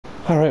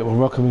Alright, we're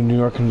welcoming New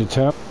York into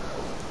town.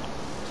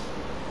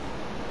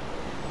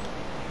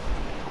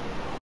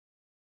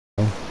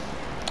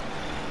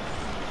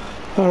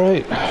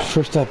 Alright,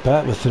 first at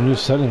bat with the new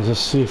settings. Let's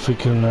see if we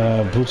can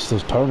boost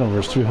those power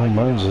numbers. 3 home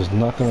runs is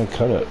not going to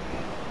cut it.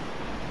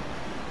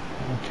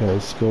 Okay,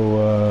 let's go.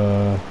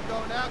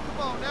 Go now, come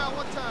on now,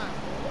 what time?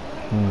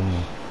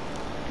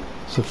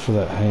 Let's look for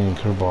that hanging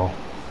curveball.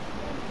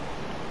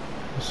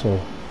 So.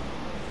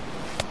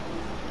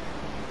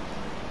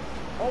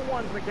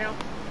 0-1's the count.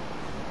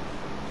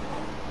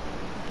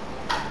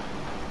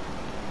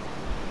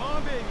 Come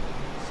on, baby.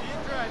 See you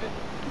driving.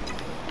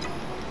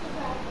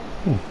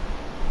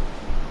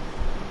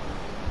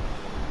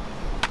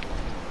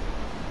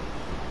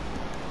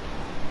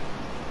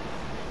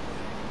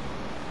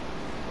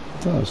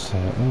 I was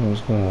saying, oh,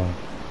 what's going on?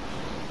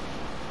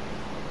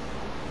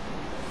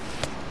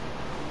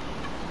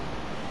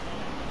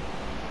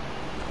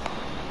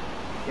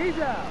 He's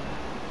out.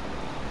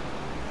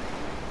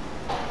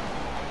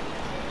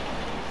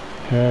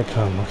 Here I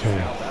come, okay.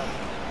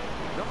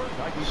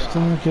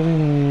 Still not getting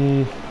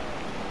the...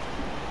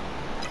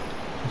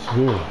 It's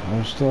weird.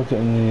 I'm still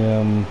getting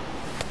the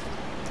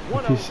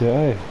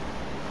PCI. I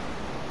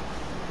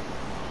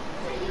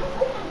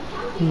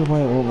don't know why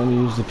it won't let me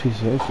use the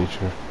PCI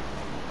feature.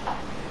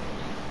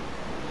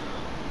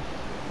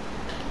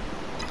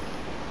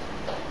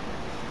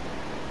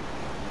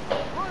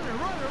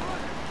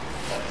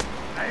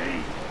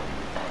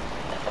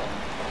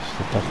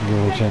 Step back and give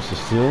him a chance to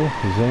steal.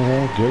 He's in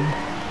there, good.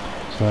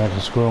 So now I can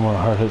score him on a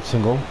hard hit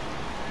single.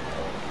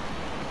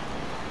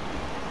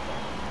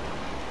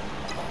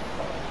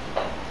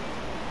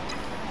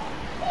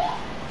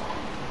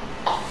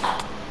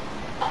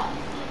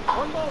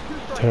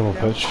 Terrible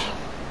pitch.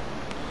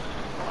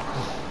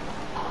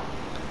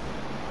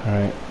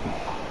 Alright.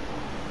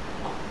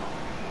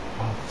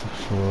 Let's look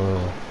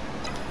for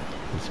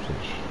this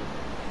pitch.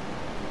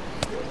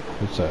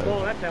 Good side.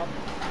 Oh, that's out.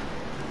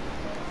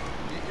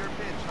 Get your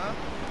pitch, huh?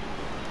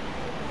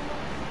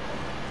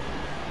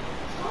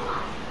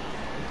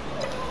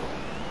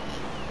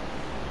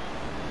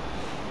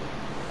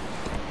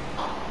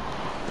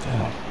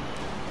 Damn.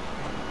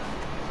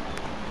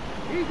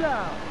 He's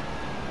out.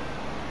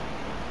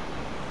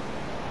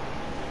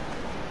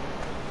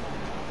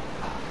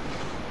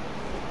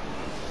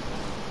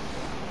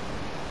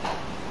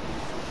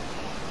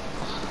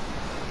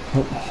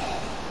 Oh.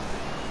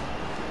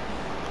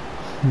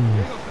 Here you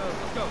go, fellas,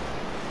 let's go.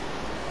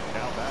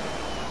 Now batting,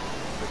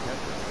 the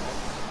catcher,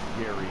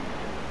 Gary.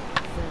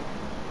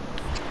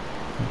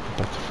 Go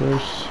back to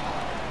first.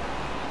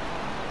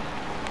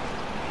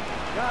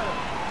 Got it.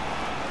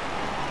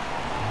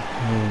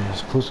 Okay,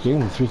 it's a close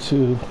game,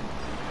 3-2.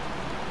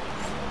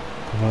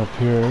 Come up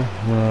here,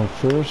 run on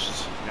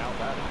first. Now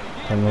batting,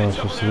 I don't know what I'm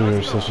supposed to do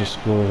here, so let's just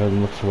go ahead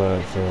and look for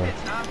that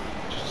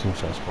just in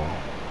fastball.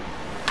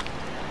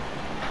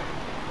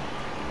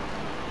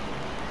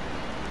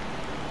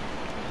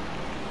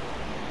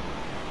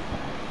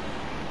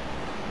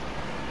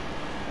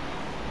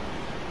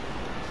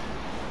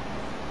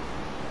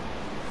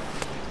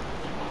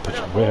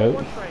 Way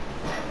out.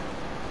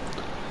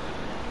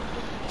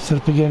 Set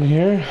up again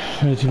here.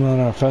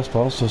 92-mile-an-hour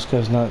fastball, so this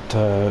guy's not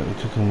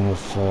cooking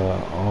with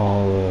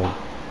all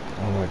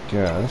that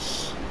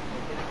gas.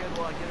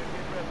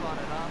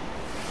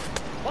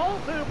 Ball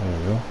 2. There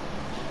we go.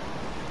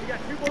 You got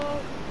 2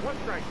 balls, 1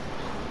 strike.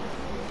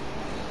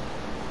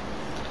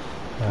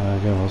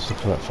 Again, let's look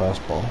for that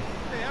fastball.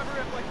 Hey, have a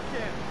rip like you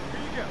can.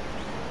 Here you go.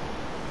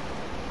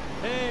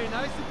 Hey,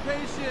 nice and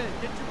patient.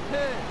 Get your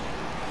pitch.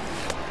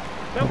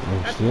 Nope, No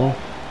that's steal. ball.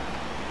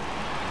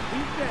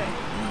 He's dead.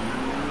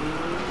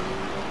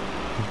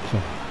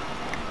 Okay.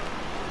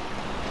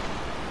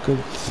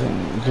 Good thing.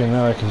 Okay,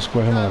 now I can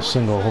score him on a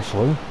single,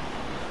 hopefully.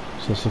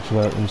 So let's look for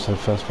that inside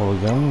fastball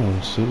again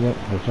and see. Yep,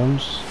 here it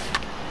comes.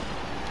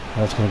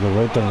 That's going to go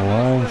right down the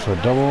line for a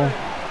double.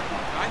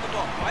 Find the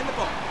ball, find the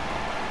ball.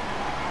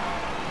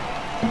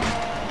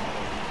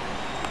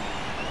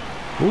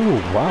 Ooh,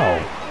 wow.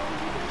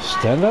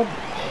 Stand up?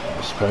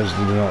 I'm surprised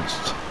they did not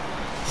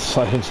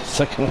slide into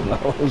second one.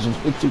 That was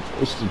way too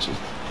close to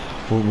just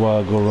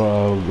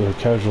go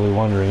casually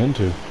wandering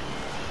into.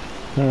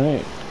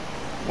 Alright.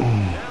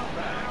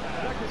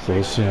 So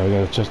let's see, we got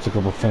to adjust a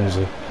couple things.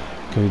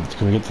 Can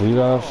we get the lead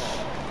off?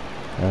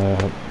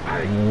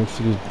 Looks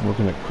like he's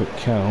working a quick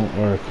count,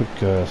 or a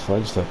quick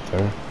slide step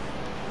there.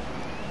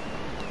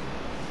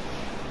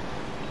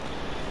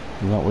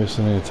 I'm not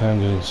wasting any time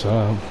getting set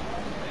up.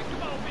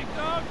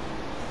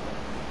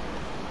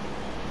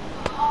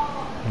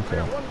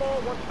 Okay. 1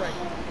 ball, 1 strike.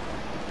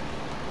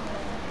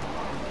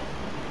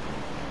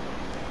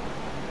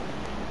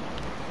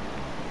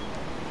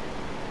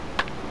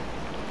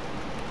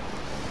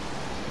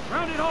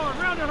 Round it hard,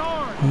 round it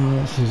hard.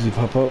 That's easy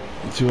pop up.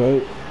 2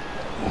 out.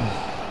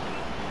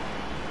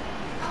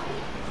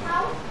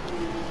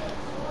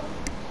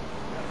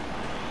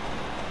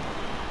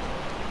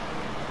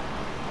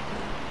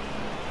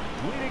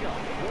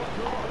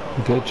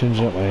 Okay,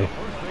 changing up my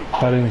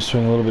batting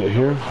swing a little bit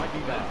here.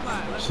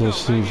 So let's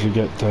see if we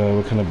get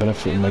what kind of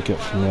benefit we might get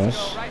from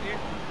this. Right here.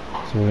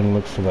 So we're gonna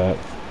look for that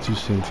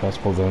two-seam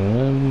fastball down and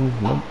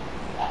in. Nope.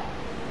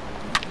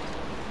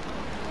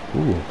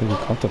 Ooh, I think we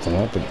contact on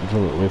that, but a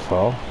little bit way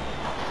foul.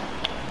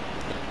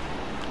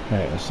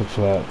 Alright, let's look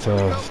for that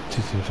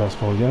two-seam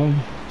fastball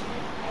again.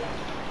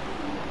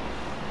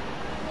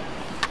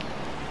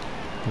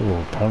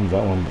 Ooh, pounded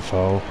that one, but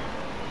foul.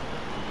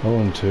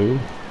 0-2.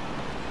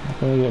 Not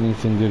gonna get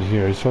anything good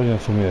here. He's probably gonna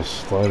throw me a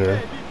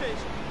slider.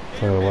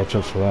 So I gotta watch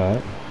out for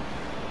that.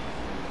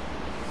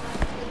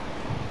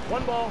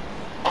 One ball.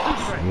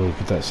 I'm gonna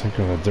put that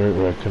sinker in the dirt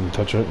where I couldn't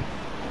touch it.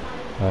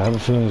 I have a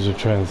feeling he's gonna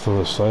try and throw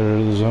the slider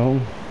to the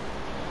zone.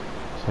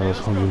 So I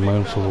just want to be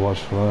mindful to watch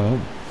for that.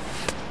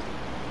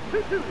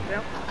 2-2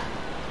 now.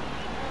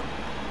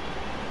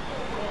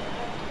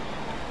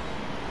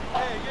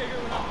 Hey, get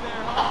going up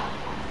there, huh?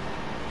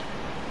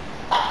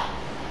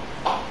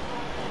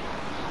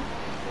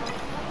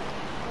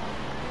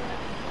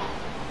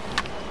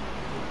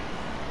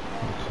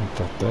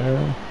 Contact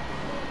there.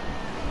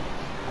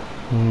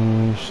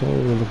 So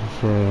we're looking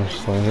for a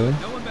slider.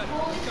 No one better.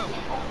 Let's go.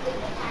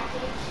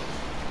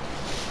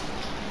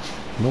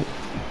 Nope.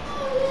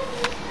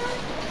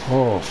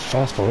 Oh,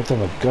 fastball right down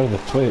the gut of the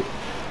plate.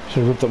 Should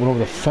have ripped that one over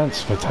the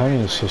fence. My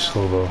timing is so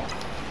slow though.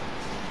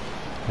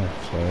 Yeah,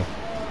 sorry.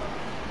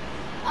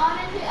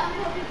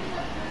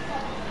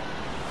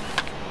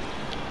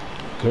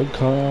 Good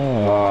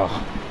call.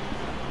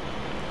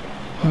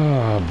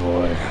 Ah,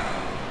 boy.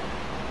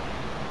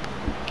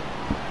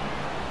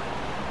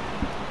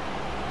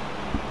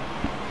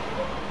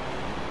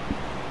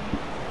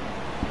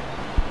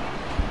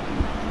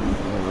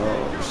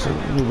 So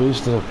we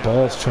wasted a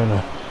pass trying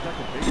to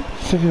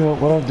figure out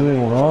what I'm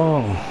doing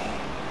wrong.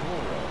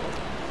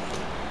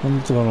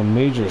 I'm on a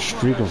major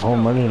streak of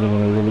home run hitting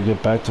when I really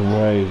get back to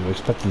where I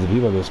expected to be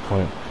by this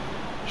point.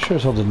 Sure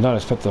as hell did not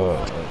expect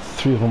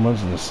 3 home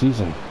runs in the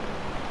season.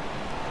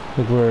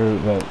 Like we're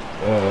that,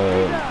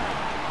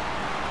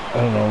 I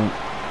don't know,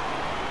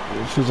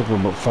 it feels like we're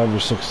about 5 or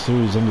 6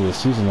 series into the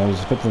season. I was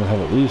expecting to have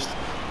at least,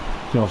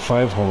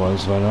 5 home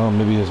runs by now,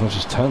 maybe as much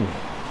as 10.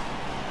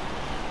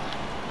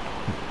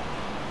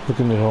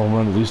 Looking at home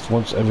run at least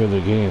once every other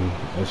game.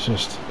 It's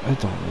just, I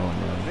don't know,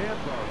 man.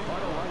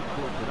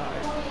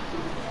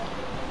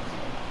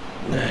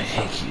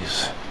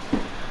 Yankees.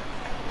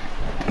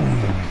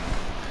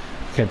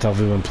 Can't tell if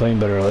we've been playing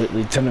better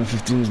lately. 10 and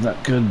 15 is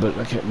not good, but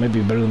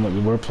maybe better than what we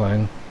were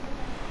playing.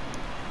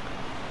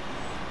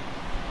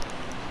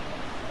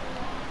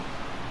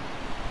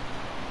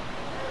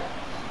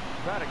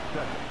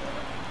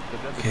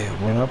 Okay,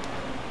 one up.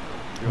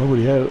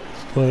 Nobody had it.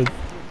 Played.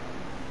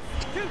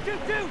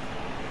 2-2-2.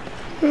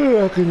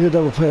 I can get a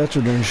double play, that's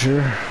for darn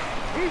sure.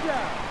 He's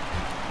out.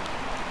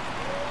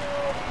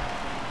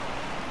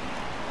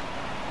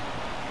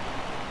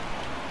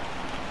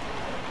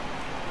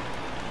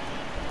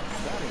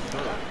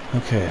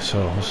 Okay,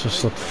 so let's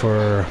just look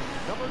for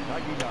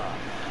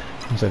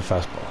inside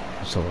fastball.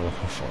 That's what we're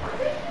looking for.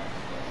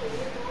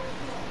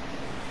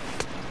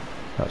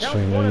 Not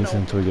swinging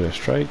anything until we get a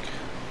strike.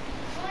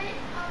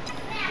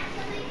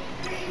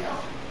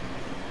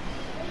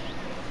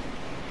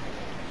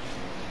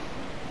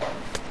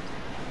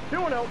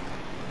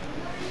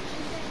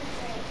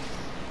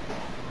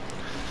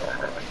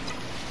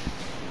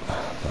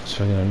 Not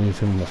swinging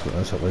anything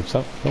unless it lights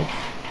up. Nope.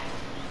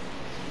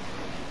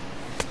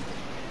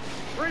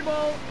 3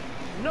 balls,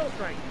 no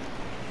strike.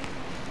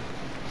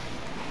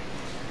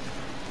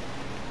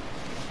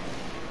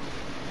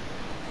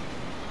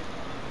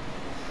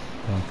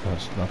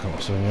 Not going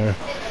to swing there.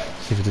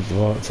 See if it did the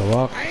walk. It's a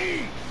walk.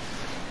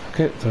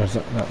 Okay, there's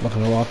not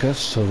looking to walk us,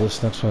 so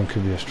this next one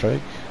could be a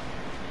strike.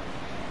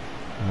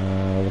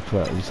 Look for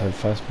that inside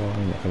fastball.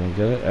 I'm not going to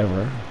get it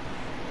ever.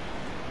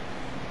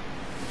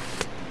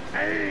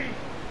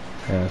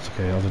 Yeah, that's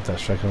okay. I'll hit that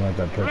strike. I don't like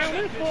that pitch.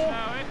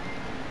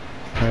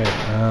 Alright,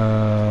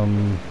 I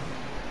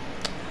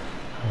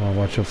want to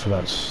watch out for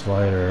that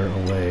slider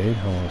away.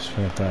 I want to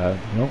swing at that.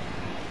 Nope.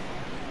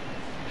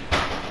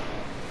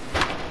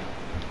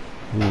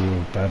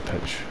 Ooh, bad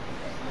pitch.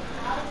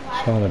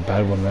 Found a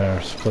bad one there.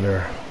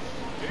 Splitter.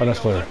 Oh, not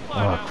splitter.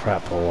 Oh,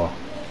 crap. Oh, well.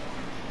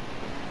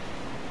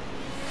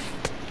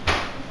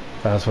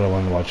 That's what I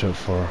wanted to watch out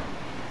for.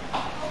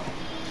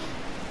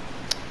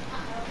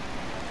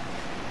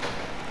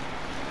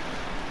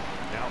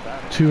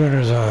 Two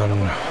runners on.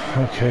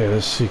 Okay,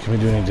 let's see. Can we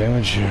do any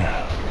damage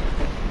here?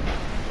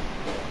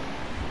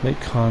 Make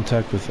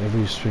contact with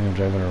every string of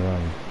driving a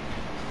run.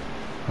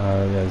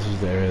 Yeah, this is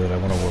the area that I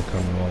want to work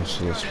on the most,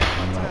 so let's work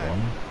on that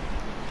one.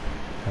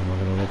 And we're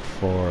going to look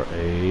for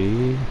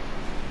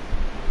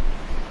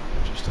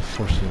just a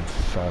forcing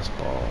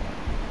fastball.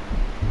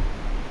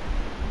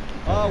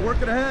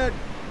 Working ahead.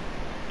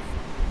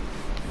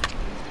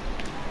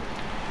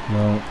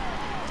 No.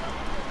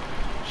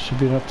 Should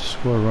be enough to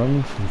score a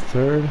run from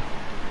third.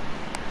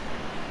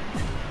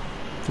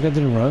 I think I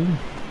didn't run.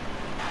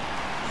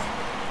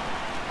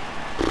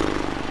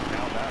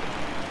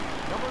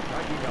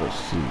 Let's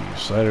see.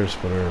 Slider,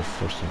 splitter,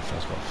 forcing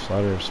fastball.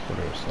 Slider,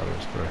 splitter,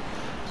 slider, splitter.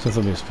 So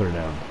let me splitter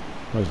down.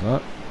 No, he's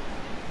not.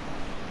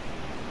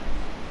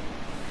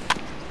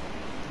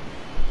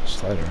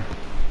 slider.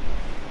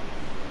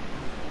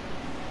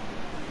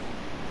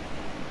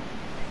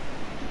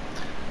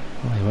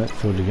 Well, he might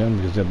throw it again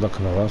because they had luck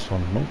on the last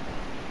one. Nope.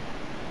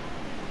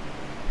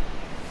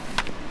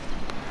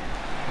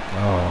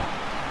 Oh.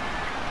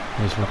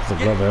 Nice look at the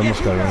glove. I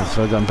almost got it. If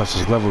I got past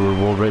his glove, we would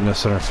have rolled right in the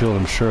center field,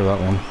 I'm sure, that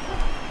one.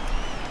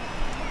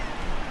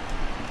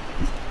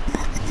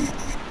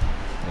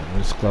 Yeah,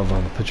 nice glove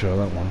on the pitcher of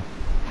that one.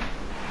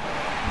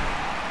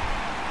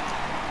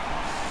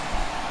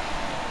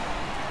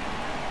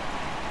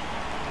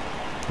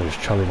 There's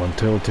Charlie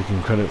Montiel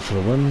taking credit for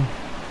the win.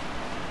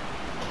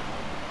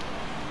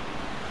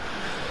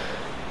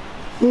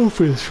 Oh,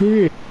 for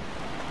 3. Okay,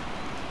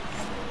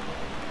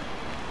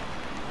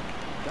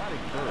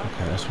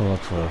 let's look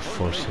for a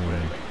forcing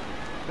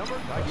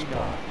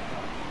fastball.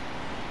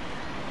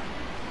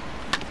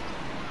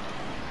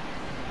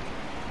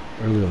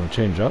 Early on the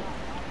change up.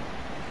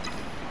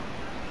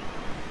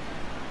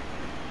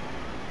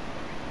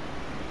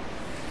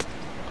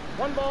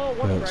 One ball,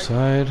 one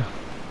strike. Outside.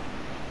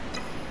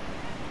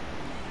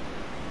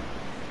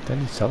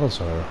 Danny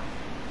Salazar.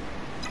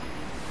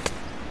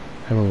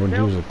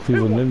 Homerun was a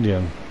Cleveland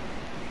Indian.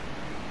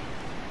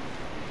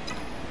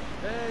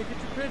 Hey, get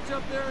your pitch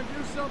up there and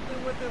do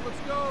something with it. Let's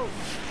go.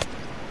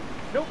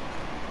 Nope.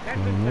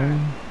 That's inside.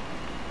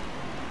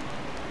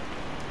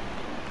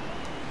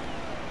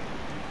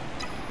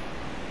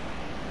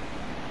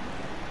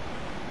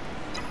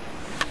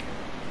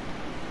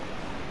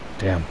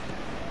 Damn.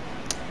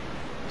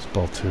 It's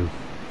ball 2.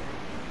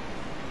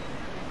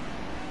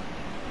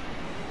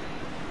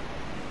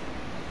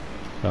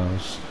 No,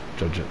 let's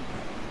judge it.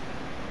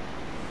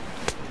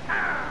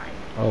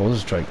 Oh, it was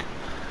a strike.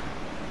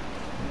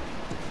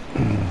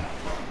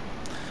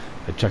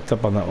 I checked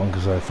up on that one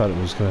because I thought it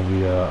was going to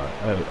be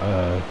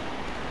out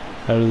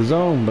of the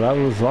zone, but I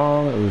was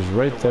wrong. It was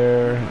right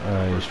there.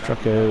 He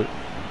struck out.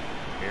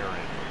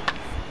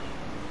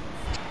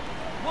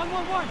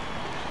 1-1-1.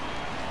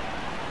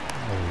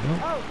 There we go.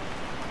 Out.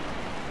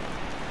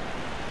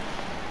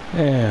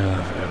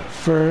 And at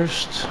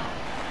first.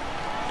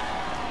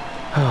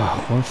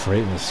 Oh, 1 for 8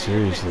 in the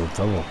series, little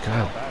double.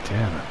 God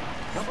damn it.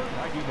 Number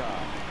 99.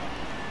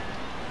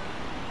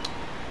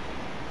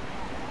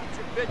 Get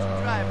your pitch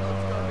and drive.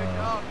 Let's go, big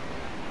dog.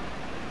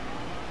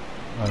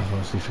 I just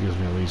want to see if he gives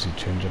me a lazy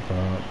changeup or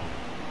not.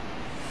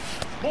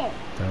 Ball.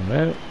 Down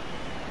out.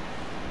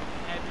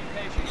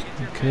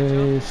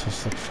 Okay, so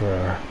let's look for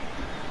a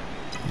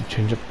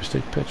changeup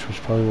mistake pitch,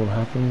 which probably won't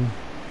happen.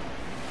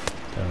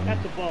 Down.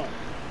 That's the ball.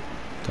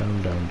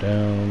 Down, down,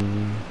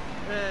 down.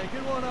 Hey,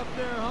 good one up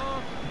there,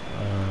 huh?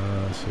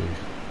 Let's see.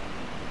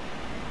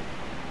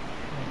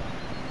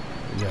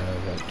 Yeah,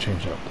 that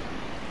change up.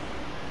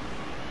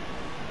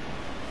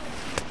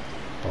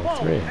 Ball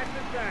 3. That's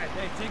inside.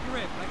 Hey, take a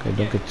rip. Okay,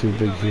 don't get too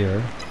big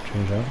here.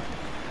 Change up.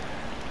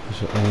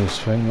 This is only a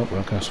swing. Nope, we're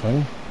not going to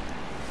swing.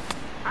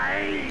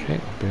 Okay,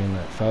 bring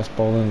that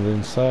fastball into the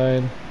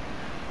inside.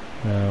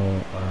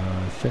 Now,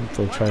 I think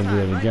they'll try and do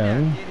it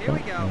again. Here we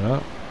go. They're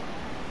not.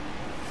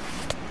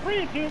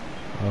 3-2.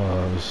 Oh,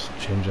 that was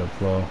change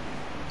up low.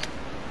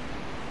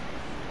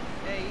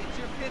 Hey, it's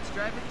your pitch.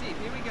 Drive it deep.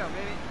 Here we go,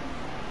 baby.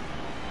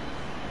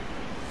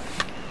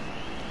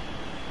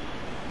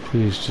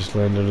 Please just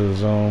land into the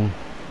zone.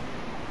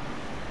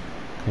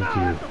 Thank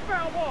you. That's a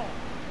foul ball.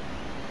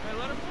 Hey,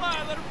 let her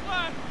fly. Let her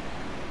fly.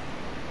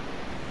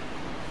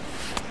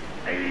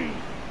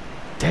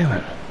 Damn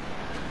it.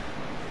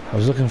 I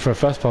was looking for a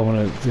fastball when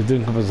it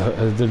didn't come as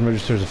it didn't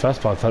register as a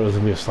fastball. I thought it was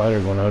gonna be a slider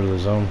going out of the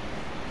zone.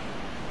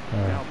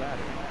 Now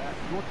batting at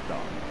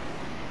shortstop,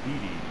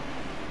 Edie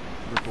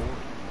Gregor.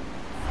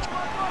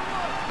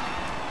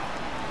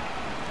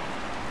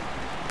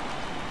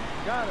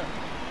 Got her.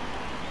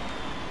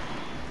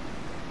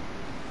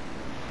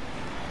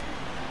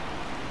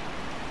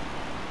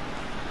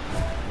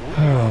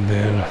 Oh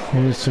man,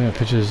 only swing of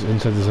pitches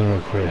inside the zone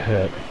record a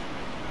hit.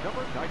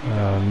 Number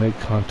 99. Make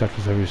contact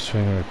with every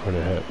swing and record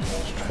a hit.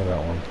 Let's try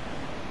that one.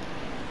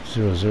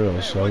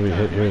 0-0, so every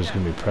hit here is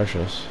going to be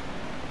precious.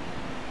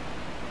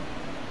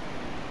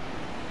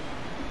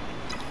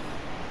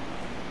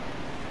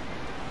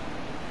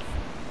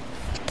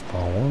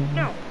 Ball 1.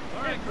 No.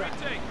 All right, great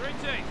take. Great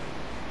take.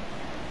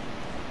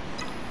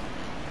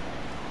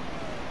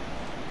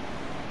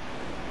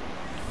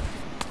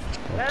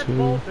 Ball That's 2.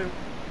 ball 2.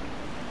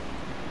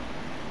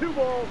 2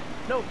 balls,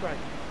 no strike.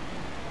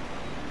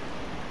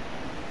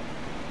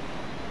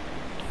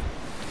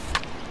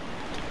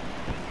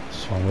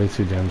 Swung way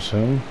too damn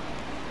soon.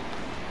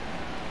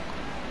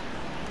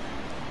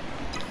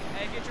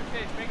 Hey, get your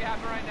pitch. Make it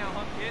happen right now,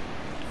 huh, kid?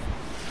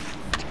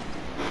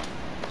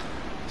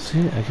 See,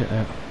 I get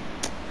that.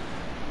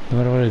 No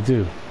matter what I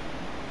do,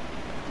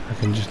 I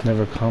can just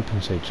never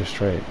compensate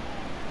just right.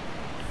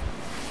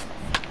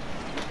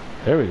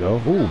 There we go.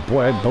 Ooh,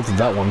 boy, I belted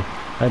that one.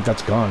 I think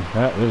that's gone.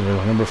 That is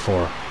number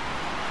 4.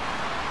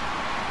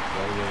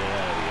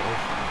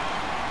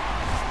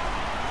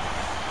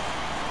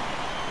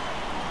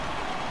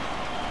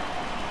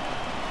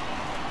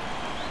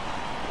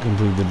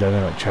 Completed the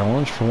dynamic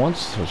challenge for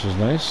once, which is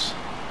nice.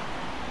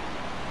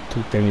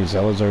 Took Danny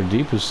Salazar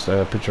deep, whose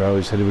pitcher I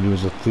always hated when he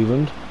was with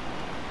Cleveland.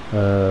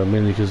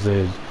 Mainly because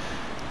they had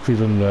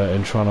Cleveland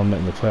and Toronto met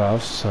in the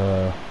playoffs.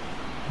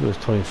 It was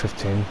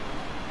 2015.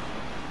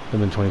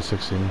 And then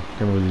 2016. Can't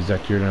remember the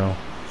exact year now.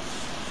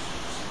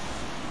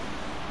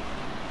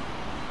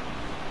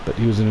 But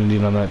he was an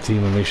Indian on that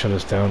team and they shut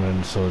us down,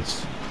 and so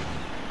it's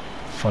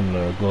fun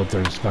to go out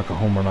there and smack a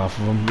home run off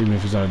of him, even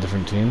if he's on a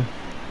different team.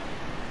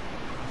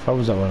 How far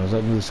was that one? Was that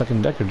in the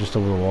second deck or just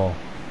over the wall?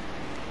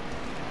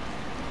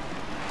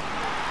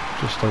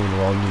 Just over the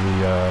wall into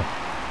the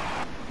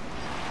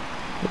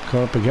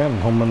come up again,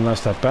 home run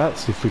last at bat,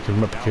 see if we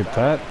can replicate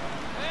that.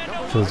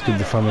 Feels good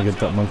to finally get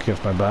that monkey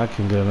off my back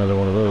and get another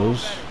one of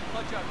those.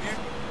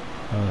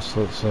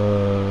 So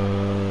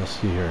let's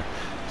see here.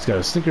 He's got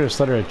a sinker, a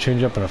slider, a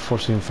changeup, and a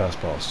four-seam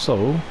fastball.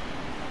 So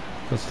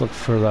let's look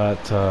for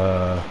that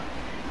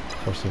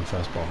four-seam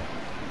fastball.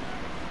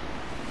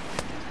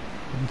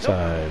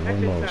 Inside,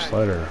 one more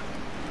slider.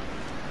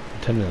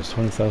 Attendance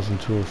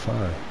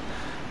 20,205.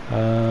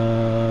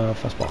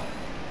 Fastball.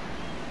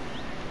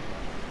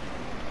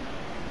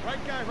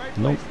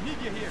 Nope.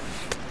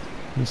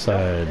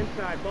 Inside.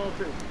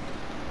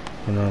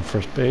 Runner on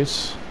first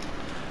base.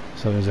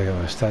 So that means I got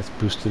my stats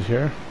boosted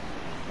here.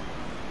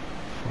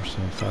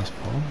 Forcing a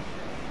fastball.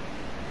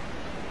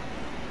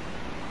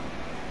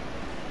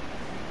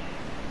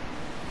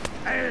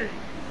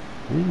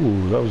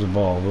 Ooh, that was a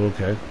ball, but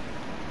okay.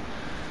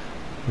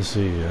 Let's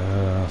see.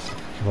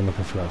 Keep on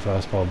looking for that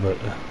fastball, but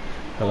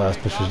that last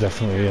pitch was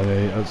definitely on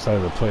the outside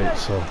of the plate,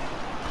 so.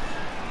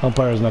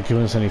 Umpire's not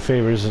giving us any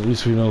favors. At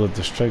least we know that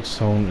the strike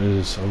zone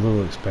is a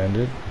little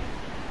expanded.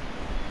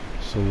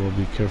 So we'll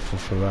be careful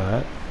for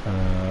that.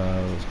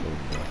 Let's go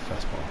with the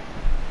fastball.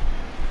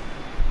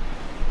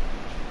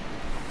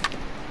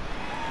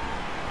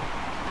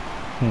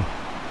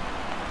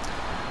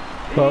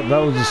 Well, that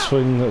was a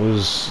swing that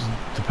was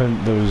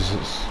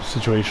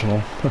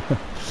situational.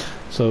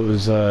 So it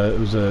was a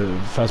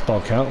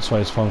fastball count, so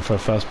I swung for a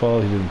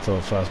fastball. He didn't throw a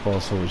fastball,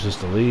 so it was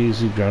just a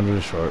lazy grounder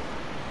to short.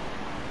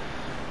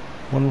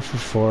 1 for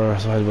 4,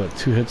 so I had about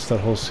 2 hits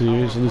that whole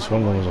series. At least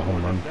one of them was a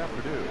home run.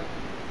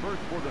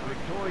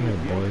 Oh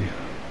boy.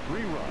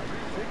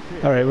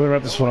 Alright, we'll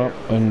wrap this one up,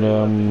 and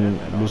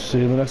we'll see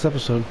you in the next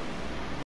episode.